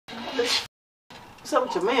What's up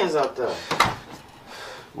with your mans out there?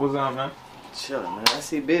 What's up, man? Chillin', man. I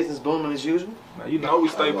see business booming as usual. Now, you know we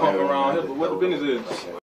stay pumping around here, but what the business is?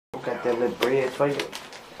 Got that little bread for you.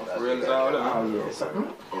 Real is all that. Oh, yeah.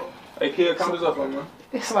 Something. Hey, kid, come this up on me, man.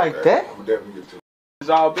 It's like that. I'm definitely get to it. It's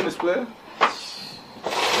all business, player.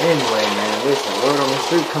 Anyway, man, listen, word on the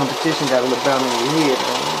street competition got a little bound in your head,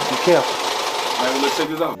 man. Be careful. Man, let's check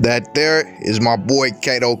this out. That there is my boy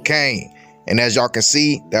Kato Kane. And as y'all can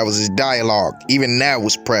see, that was his dialogue. Even that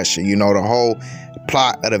was pressure. You know, the whole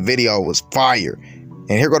plot of the video was fire. And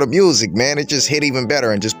here go the music, man. It just hit even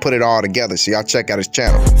better and just put it all together. So y'all check out his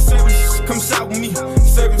channel. Service, come shop with me.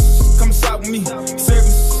 Service, come shop with me.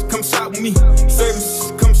 Service, come shop with me.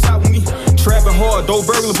 Service, come shop with me. Trapping hard, though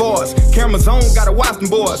burglar bars. Cameras on, gotta watch them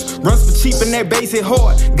boys. Runs for cheap and that bass hit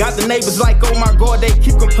hard. Got the neighbors like, oh my god, they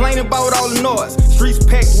keep complaining about all the noise. Streets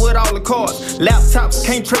packed with all the cars. Laptops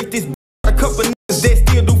can't trace this. A couple niggas that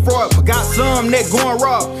still do fraud, but got some that going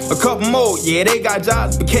raw. A couple more, yeah, they got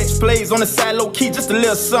jobs, but catch plays on the side low key, just a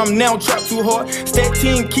little something. They don't trap too hard. Stat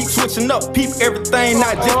team keep switching up, peep everything,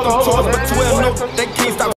 not just on tours, but 12 notes. They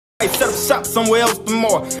can't stop. Set up shop somewhere else for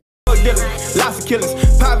more. Lots of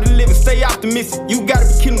killers, poverty living, stay optimistic. You gotta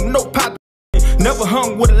be kidding with no pop. Never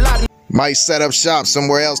hung with a lot of. Might set up shop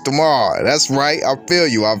somewhere else tomorrow. That's right. I feel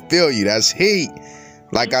you. I feel you. That's heat.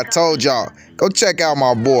 Like I told y'all, go check out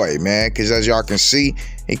my boy, man, because as y'all can see,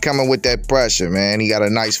 he coming with that pressure, man. He got a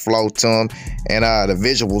nice flow to him, and the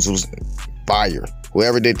visuals was fire.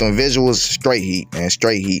 Whoever did them visuals, straight heat, man,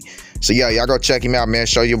 straight heat. So yeah, y'all go check him out, man.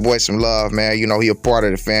 Show your boy some love, man. You know, he a part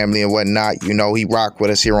of the family and whatnot. You know, he rock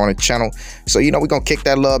with us here on the channel. So, you know, we gonna kick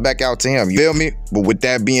that love back out to him. You feel me? But with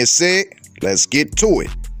that being said, let's get to it.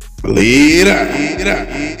 Lead up.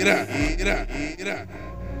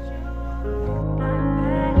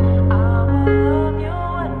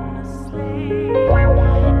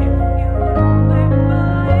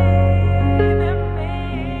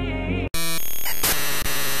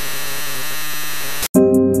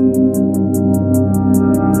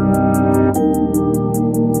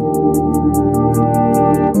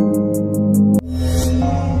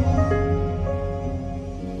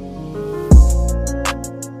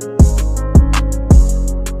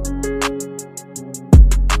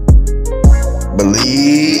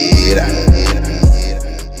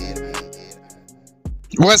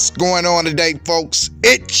 What's going on today, folks?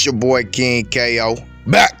 It's your boy King KO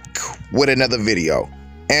back with another video.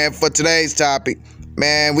 And for today's topic,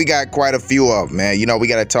 man, we got quite a few of them, man. You know, we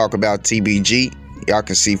got to talk about TBG. Y'all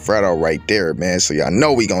can see Fredo right there, man. So y'all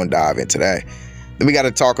know we gonna dive into that. Then we got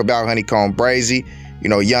to talk about Honeycomb Brazy. You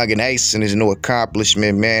know, Young and Ace and his new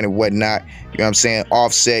accomplishment, man, and whatnot. You know what I'm saying?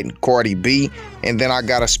 Offset and Cardi B. And then I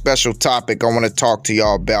got a special topic I want to talk to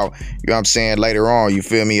y'all about, you know what I'm saying, later on. You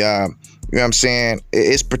feel me? You know what I'm saying?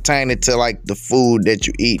 It's pertaining to like the food that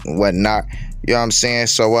you eat and whatnot. You know what I'm saying?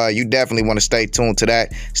 So you definitely want to stay tuned to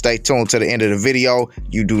that. Stay tuned to the end of the video.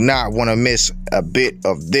 You do not want to miss a bit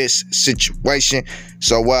of this situation.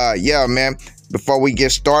 So yeah, man, before we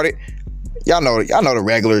get started, y'all know the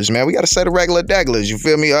regulars, man. We got to say the regular degglers. You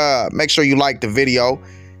feel me? Make sure you like the video,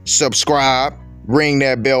 subscribe, ring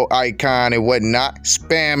that bell icon and whatnot.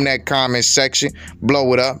 Spam that comment section,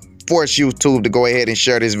 blow it up. Force YouTube to go ahead and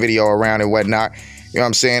share this video around and whatnot. You know what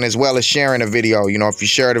I'm saying? As well as sharing a video. You know, if you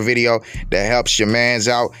share the video, that helps your mans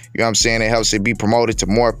out. You know what I'm saying? It helps it be promoted to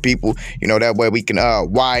more people. You know, that way we can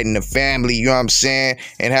widen the family. You know what I'm saying?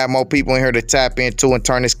 And have more people in here to tap into and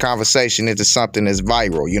turn this conversation into something that's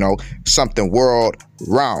viral. You know, something world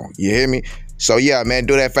round. You hear me? So yeah, man,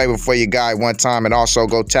 do that favor for your guy one time, and also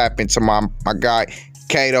go tap into my guy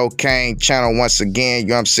Kato Kane channel once again, you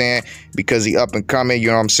know what I'm saying? Because he up and coming, you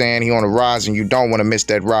know what I'm saying? He on the rise, and you don't want to miss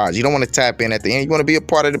that rise. You don't want to tap in at the end. You want to be a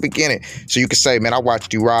part of the beginning. So you can say, man, I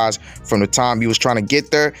watched you rise from the time you was trying to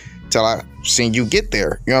get there till I seen you get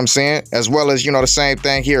there. You know what I'm saying? As well as, you know, the same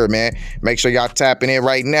thing here, man. Make sure y'all tapping in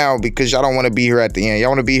right now, because y'all don't want to be here at the end. Y'all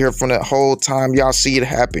want to be here from the whole time y'all see it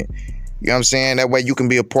happen. You know what I'm saying? That way you can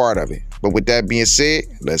be a part of it. But with that being said,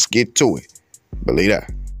 let's get to it. Believe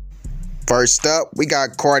that. First up, we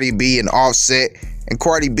got Cardi B and Offset. And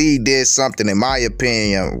Cardi B did something, in my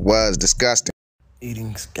opinion, was disgusting.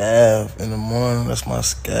 Eating scab in the morning, that's my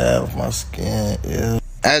scab, my skin is.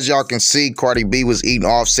 As y'all can see, Cardi B was eating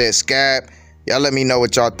Offset scab. Y'all let me know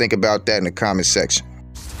what y'all think about that in the comment section.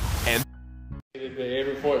 And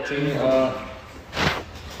every 14,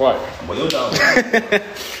 what? Well,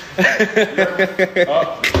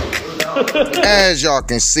 As y'all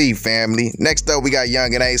can see, family. Next up, we got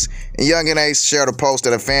Young and Ace. And Young and Ace shared a post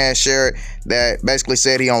that a fan shared that basically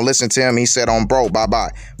said he don't listen to him. He said, on bro,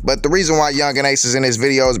 bye-bye. But the reason why Young and Ace is in this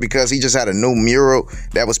video is because he just had a new mural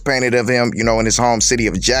that was painted of him, you know, in his home city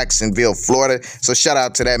of Jacksonville, Florida. So shout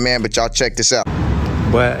out to that man, but y'all check this out.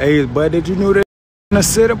 But hey, but did you know that in the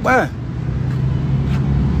city, boy?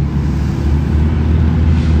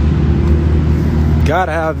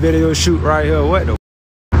 Gotta have video shoot right here. What the?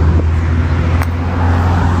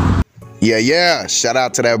 Yeah. Shout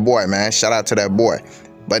out to that boy, man. Shout out to that boy.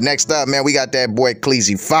 But next up, man, we got that boy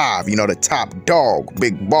Cleezy 5, you know, the top dog,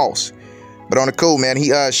 big boss. But on the cool, man,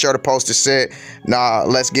 he shared a post that said, nah,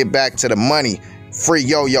 let's get back to the money. Free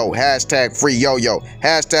yo-yo, hashtag free yo-yo,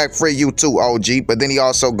 hashtag free you too, OG. But then he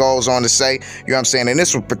also goes on to say, you know what I'm saying, and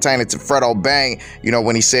this was pertaining to Fredobang, you know,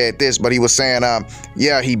 when he said this, but he was saying,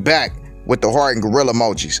 yeah, he back with the heart and gorilla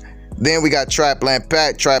emojis. Then we got Trapland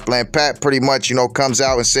Pat. Trapland Pat pretty much, you know, comes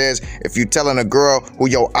out and says, if you telling a girl who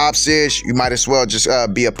your ops is, you might as well just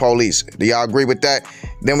be a police. Do y'all agree with that?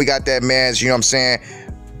 Then we got that man's, you know what I'm saying,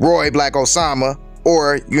 Roy Black Osama,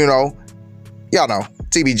 or, you know, y'all know,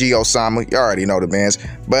 TBG Osama. You already know the man's.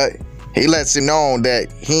 But he lets it known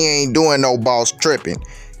that he ain't doing no boss tripping.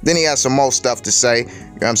 Then he has some more stuff to say, you know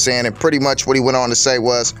what I'm saying? And pretty much what he went on to say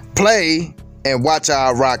was, play and watch how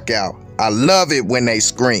I rock out. I love it when they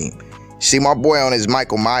scream. See, my boy on his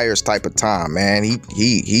Michael Myers type of time, man. He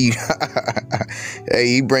hey,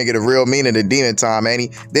 he bringing a real meaning to demon time, ain't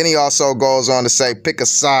he? Then he also goes on to say, pick a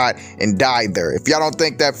side and die there. If y'all don't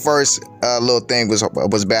think that first little thing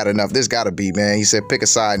was bad enough, this gotta be, man. He said, pick a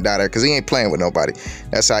side and die there, because he ain't playing with nobody.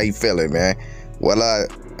 That's how he feeling, man. Well,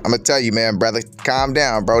 I'm gonna tell you, man, brother, calm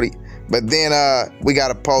down, Brody. But then we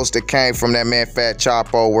got a post that came from that man Fat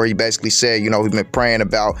Chapo where he basically said, you know, he's been praying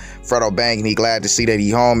about Fredobang and he glad to see that he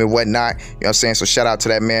home and whatnot. You know what I'm saying? So shout out to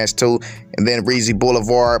that man's too. And then Reezy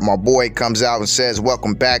Boulevard, my boy, comes out and says,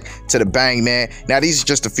 welcome back to the Bang, man. Now, these are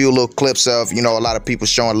just a few little clips of, you know, a lot of people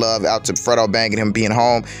showing love out to Fredobang and him being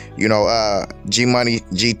home. You know, G-Money,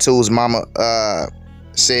 G2's mama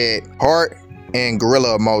said heart and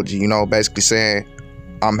gorilla emoji, you know, basically saying,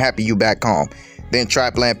 I'm happy you back home. Then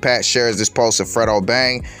Trapland Pat shares this post of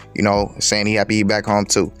Fredobang, you know, saying he happy he back home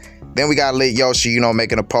too. Then we got Lityoshi, you know,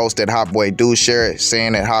 making a post that Hot Boy Dude shared,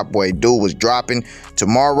 saying that Hot Boy Dude was dropping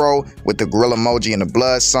tomorrow with the gorilla emoji and the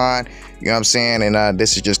blood sign. You know what I'm saying? And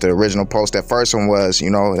this is just the original post. That first one was, you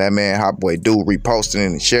know, that man Hot Boy Dude reposting it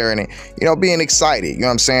and sharing it, you know, being excited, you know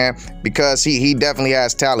what I'm saying? Because he definitely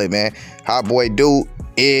has talent, man. Hot Boy Dude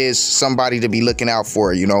is somebody to be looking out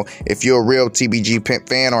for, you know. If you're a real TBG Pimp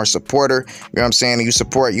fan or supporter, you know what I'm saying, and you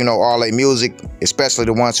support, you know, all their music, especially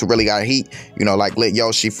the ones who really got heat, you know, like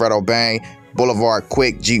Lityoshi, Fredobang, Boulevard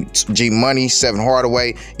Quick, G Money, 7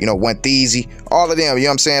 Hardaway, you know, Went Easy, all of them, you know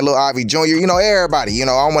what I'm saying, Lil Ivy Jr., you know, everybody, you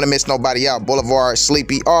know, I don't want to miss nobody out, Boulevard,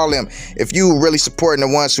 Sleepy, all of them. If you really supporting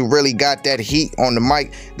the ones who really got that heat on the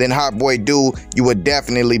mic, then Hot Boy Dude, you would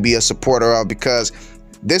definitely be a supporter of, because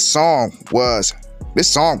this song was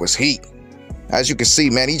heat. As you can see,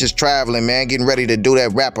 man, he just traveling, man, getting ready to do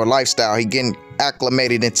that rapper lifestyle. He getting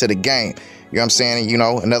acclimated into the game. You know what I'm saying? And, you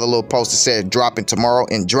know, another little post that said dropping tomorrow,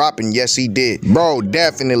 and dropping, yes, he did. Bro,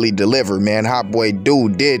 definitely delivered, man. Hot Boy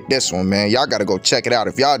Dude did this one, man. Y'all got to go check it out.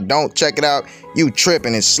 If y'all don't check it out, you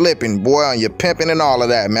tripping and slipping, boy, on your pimping and all of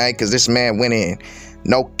that, man, because this man went in.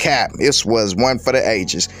 No cap. This was one for the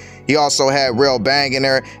ages. He also had Real Bang in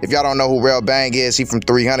there. If y'all don't know who Real Bang is, he from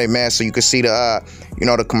 300, man. So you can see the, you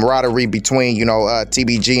know, the camaraderie between, you know,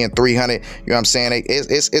 TBG and 300. You know what I'm saying?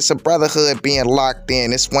 It's a brotherhood being locked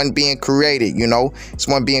in. It's one being created, you know. It's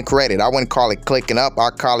one being created. I wouldn't call it clicking up. I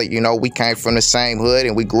call it, you know, we came from the same hood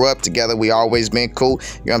and we grew up together. We always been cool. You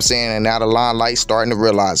know what I'm saying? And now the limelight starting to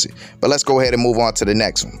realize it. But let's go ahead and move on to the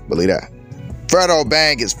next one. Believe that.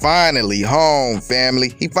 Fredobang is finally home,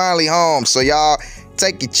 family. He finally home. So y'all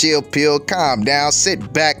take your chill pill, calm down,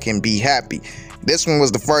 sit back and be happy. This one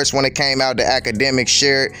was the first one that came out, the academic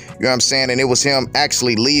shared, you know what I'm saying? And it was him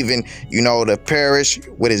actually leaving, you know, the parish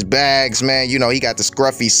with his bags, man. You know, he got the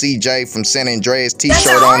scruffy CJ from San Andreas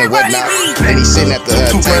t-shirt on and whatnot. And he's sitting at the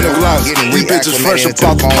table getting reacclimated into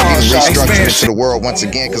the phone, getting restructured into the world once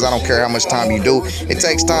again, because I don't care how much time you do. It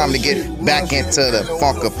takes time to get back into the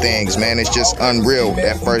funk of things, man. It's just unreal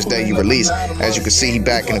that first day you release. As you can see, he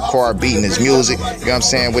back in the car beating his music, you know what I'm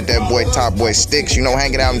saying, with that boy Top Boy Sticks, you know,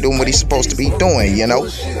 hanging out and doing what he's supposed to be doing. You know,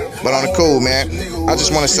 but on the cool, man, I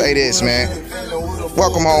just want to say this, man.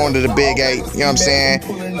 Welcome home to the Big 8, you know what I'm saying?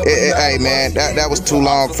 Hey man, that was too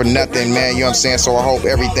long for nothing, man. You know what I'm saying? So I hope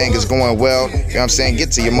everything is going well. You know what I'm saying?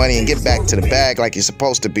 Get to your money and get back to the bag like you're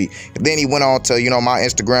supposed to be. Then he went on to, you know, my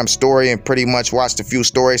Instagram story and pretty much watched a few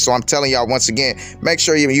stories. So I'm telling y'all once again, make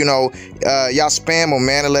sure y'all spam him,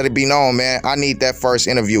 man, and let it be known, man. I need that first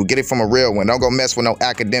interview. Get it from a real one. Don't go mess with no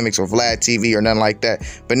academics or Vlad TV or nothing like that.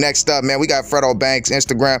 But next up, man, we got Fredobang's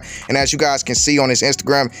Instagram. And as you guys can see on his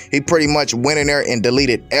Instagram, he pretty much went in there and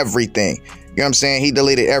deleted everything. You know what I'm saying? He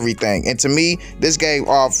deleted everything. And to me, this gave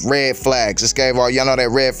off red flags. This gave off, y'all know that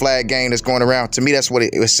red flag game that's going around. To me, that's what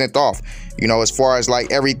it was sent off. You know, as far as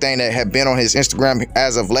like everything that had been on his Instagram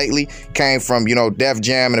as of lately came from, you know,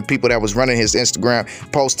 DefJam and the people that was running his Instagram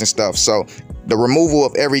posting stuff. So the removal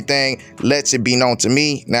of everything lets it be known to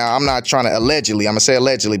me. Now, I'm not trying to allegedly, I'm gonna say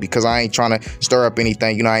allegedly because I ain't trying to stir up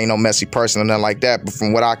anything. You know, I ain't no messy person or nothing like that. But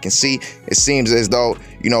from what I can see, it seems as though,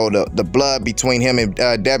 you know, the blood between him and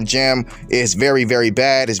DefJam is very, very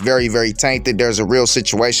bad. It's very, very tainted. There's a real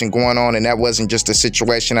situation going on, and that wasn't just a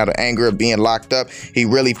situation out of anger of being locked up. He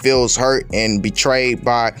really feels hurt and betrayed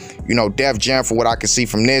by, you know, DefJam for what I can see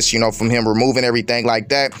from this, you know, from him removing everything like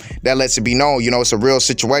that. That lets it be known, you know, it's a real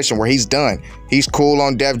situation where he's done. He's cool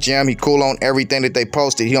on DefJam. He cool on everything that they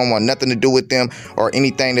posted. He don't want nothing to do with them or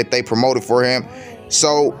anything that they promoted for him.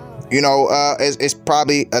 So, you know, it's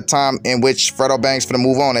probably a time in which Fredobang's finna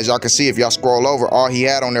move on. As y'all can see, if y'all scroll over, all he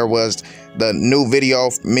had on there was the new video,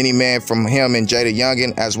 Mini Man, from him and Jada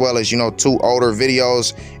Youngin, as well as, you know, 2 older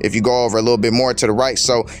videos if you go over a little bit more to the right.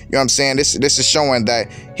 So, you know what I'm saying? This is showing that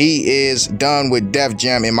he is done with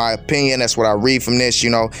DefJam, in my opinion. That's what I read from this, you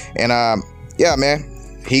know. And yeah, man,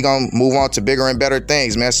 he gonna move on to bigger and better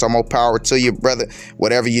things, man. So more power to you, brother.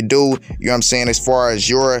 Whatever you do, you know what I'm saying, as far as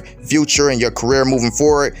your future and your career moving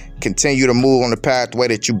forward, continue to move on the pathway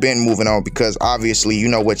that you've been moving on, because obviously you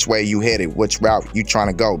know which way you headed, which route you trying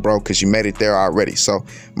to go, bro, because you made it there already. So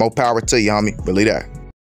more power to you, homie. Believe that.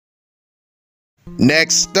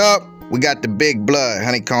 Next up, we got the big blood,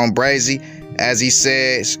 Honeycomb Brazy. As he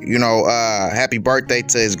says, you know, happy birthday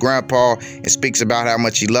to his grandpa, and speaks about how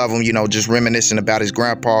much he loved him, you know, just reminiscing about his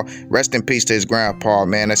grandpa. Rest in peace to his grandpa,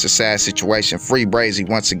 man. That's a sad situation. Free Brazy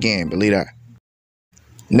once again. Believe that.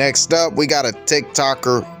 Next up, we got a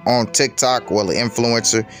TikToker on TikTok, well, an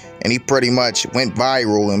influencer, and he pretty much went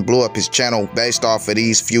viral and blew up his channel based off of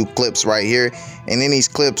these few clips right here. And in these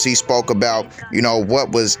clips, he spoke about, you know,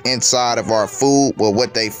 what was inside of our food, well,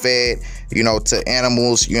 what they fed, you know, to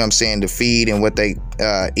animals, you know what I'm saying, to feed, and what they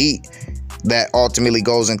eat that ultimately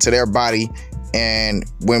goes into their body. And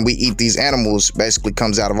when we eat these animals, basically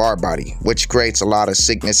comes out of our body, which creates a lot of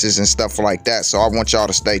sicknesses and stuff like that. So I want y'all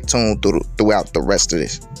to stay tuned throughout the rest of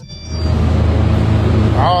this.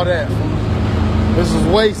 All that. This is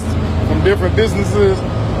waste from different businesses,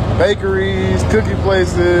 bakeries, cookie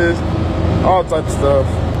places, all types of stuff.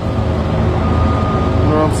 You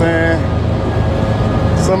know what I'm saying?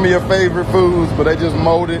 Some of your favorite foods, but they just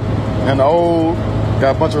molded and old.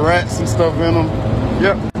 Got a bunch of rats and stuff in them.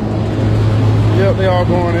 Yep. Yep, they all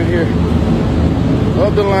going in here.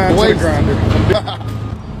 Up the line to the grinder.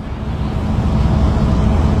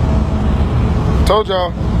 Told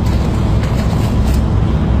y'all.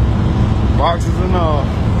 Boxes and all.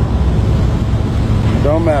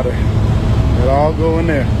 Don't matter. It all go in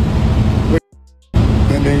there.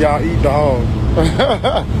 And then y'all eat the hog.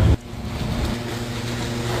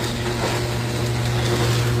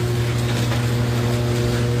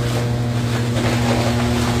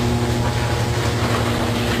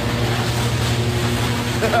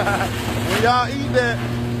 When y'all eat that,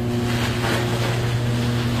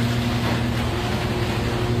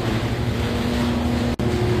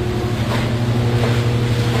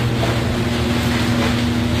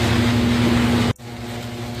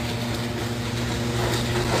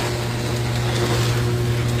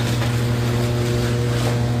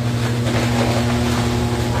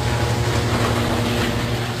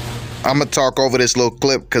 I'm gonna talk over this little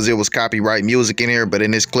clip because it was copyright music in here, but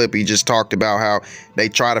in this clip he just talked about how they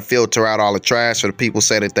try to filter out all the trash. So the people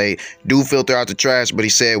say that they do filter out the trash, but he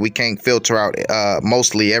said we can't filter out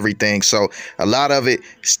mostly everything. So a lot of it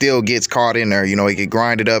still gets caught in there. You know, it get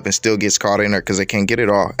grinded up and still gets caught in there because they can't get it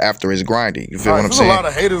all after it's grinded. You feel what I'm saying? There's a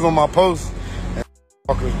lot of haters on my posts,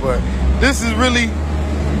 but this is really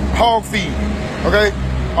hog feed, okay?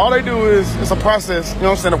 All they do is, it's a process, you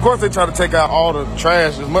know what I'm saying? Of course they try to take out all the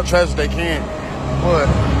trash, as much trash as they can, but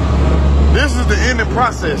this is the ending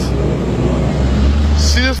process.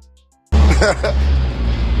 Shift.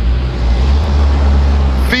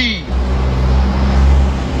 Feed.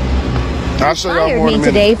 I'll show y'all more in a minute.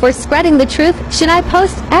 Today for spreading the truth, should I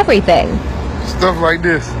post everything? Stuff like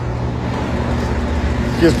this.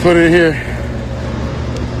 Just put it in here.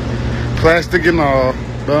 Plastic and all,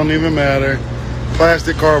 don't even matter.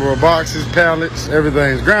 Plastic, cardboard boxes, pallets,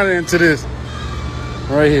 everything's grounded into this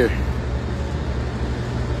right here.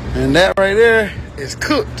 And that right there is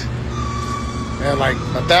cooked at like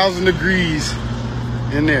 1,000 degrees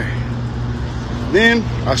in there. Then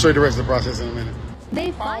I'll show you the rest of the process in a minute.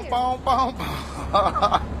 They fired.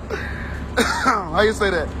 How you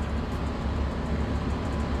say that?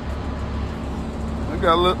 I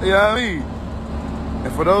gotta look, you know what I mean?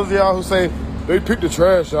 And for those of y'all who say they pick the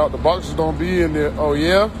trash out, the boxes don't be in there. Oh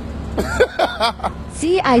yeah?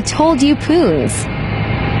 See, I told you, poons.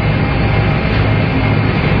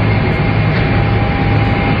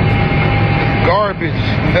 Garbage.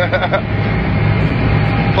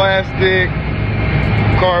 Plastic,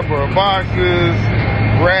 cardboard boxes,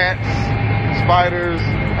 rats, spiders,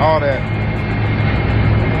 all that.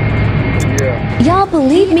 Yeah. Y'all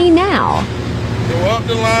believe me now. Go up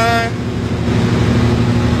the line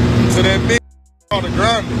to that big called the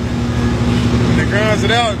grinder. And it grinds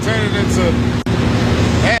it out and turn it into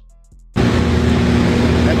that.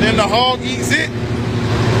 And then the hog eats it.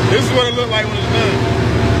 This is what it looks like when it's done.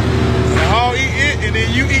 The hog eat it and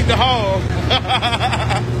then you eat the hog.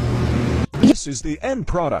 This is the end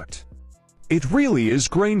product. It really is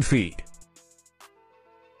grain feed.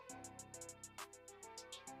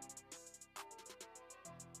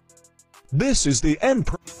 This is the end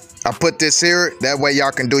product. I put this here, that way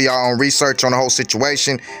y'all can do your own research on the whole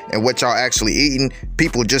situation and what y'all actually eating.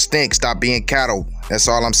 People just think, stop being cattle. That's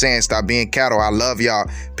all I'm saying, stop being cattle. I love y'all.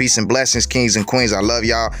 Peace and blessings, kings and queens. I love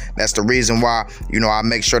y'all. That's the reason why, you know, I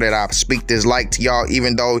make sure that I speak this light to y'all,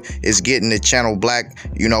 even though it's getting the channel black,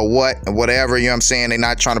 you know what, and whatever, you know what I'm saying? They're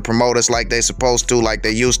not trying to promote us like they supposed to, like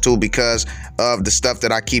they used to, because of the stuff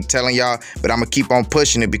that I keep telling y'all. But I'm gonna keep on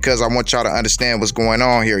pushing it because I want y'all to understand what's going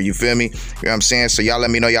on here. You feel me? You know what I'm saying? So y'all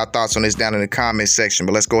let me know y'all thoughts on this down in the comment section.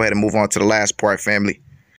 But let's go ahead and move on to the last part, family.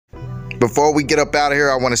 Before we get up out of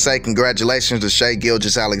here, I want to say congratulations to Shai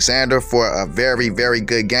Gilgeous-Alexander for a very, very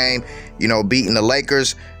good game. You know, beating the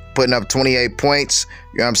Lakers, putting up 28 points.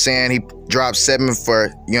 You know what I'm saying? He dropped 7 for,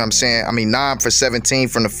 you know what I'm saying? I mean, 9 for 17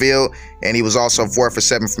 from the field. And he was also 4 for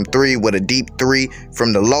 7 from 3 with a deep 3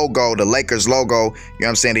 from the logo, the Lakers logo, you know what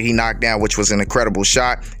I'm saying, that he knocked down, which was an incredible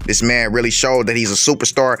shot. This man really showed that he's a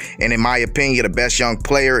superstar. And in my opinion, the best young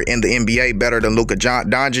player in the NBA, better than Luka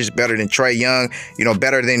Doncic, better than Trae Young, you know,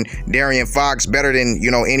 better than De'Aaron Fox, better than,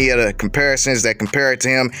 you know, any of the comparisons that compare it to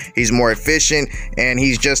him. He's more efficient and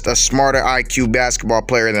he's just a smarter IQ basketball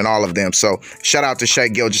player than all of them. So shout out to Shai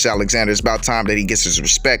Gilgeous-Alexander. It's about time that he gets his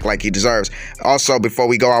respect like he deserves. Also, before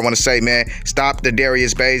we go, I want to say, man, stop the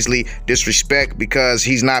Darius Bazley disrespect because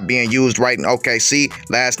he's not being used right in OKC.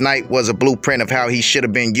 Last night was a blueprint of how he should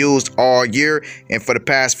have been used all year and for the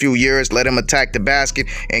past few years. Let him attack the basket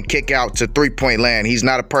and kick out to three-point land. He's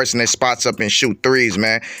not a person that spots up and shoot threes,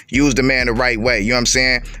 man. Use the man the right way, you know what I'm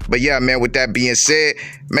saying? But yeah, man, with that being said,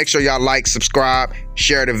 make sure y'all like, subscribe,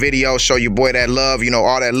 share the video, show your boy that love, you know,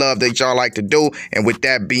 all that love that y'all like to do. And with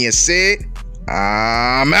that being said,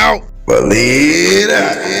 I'm out. Believe it.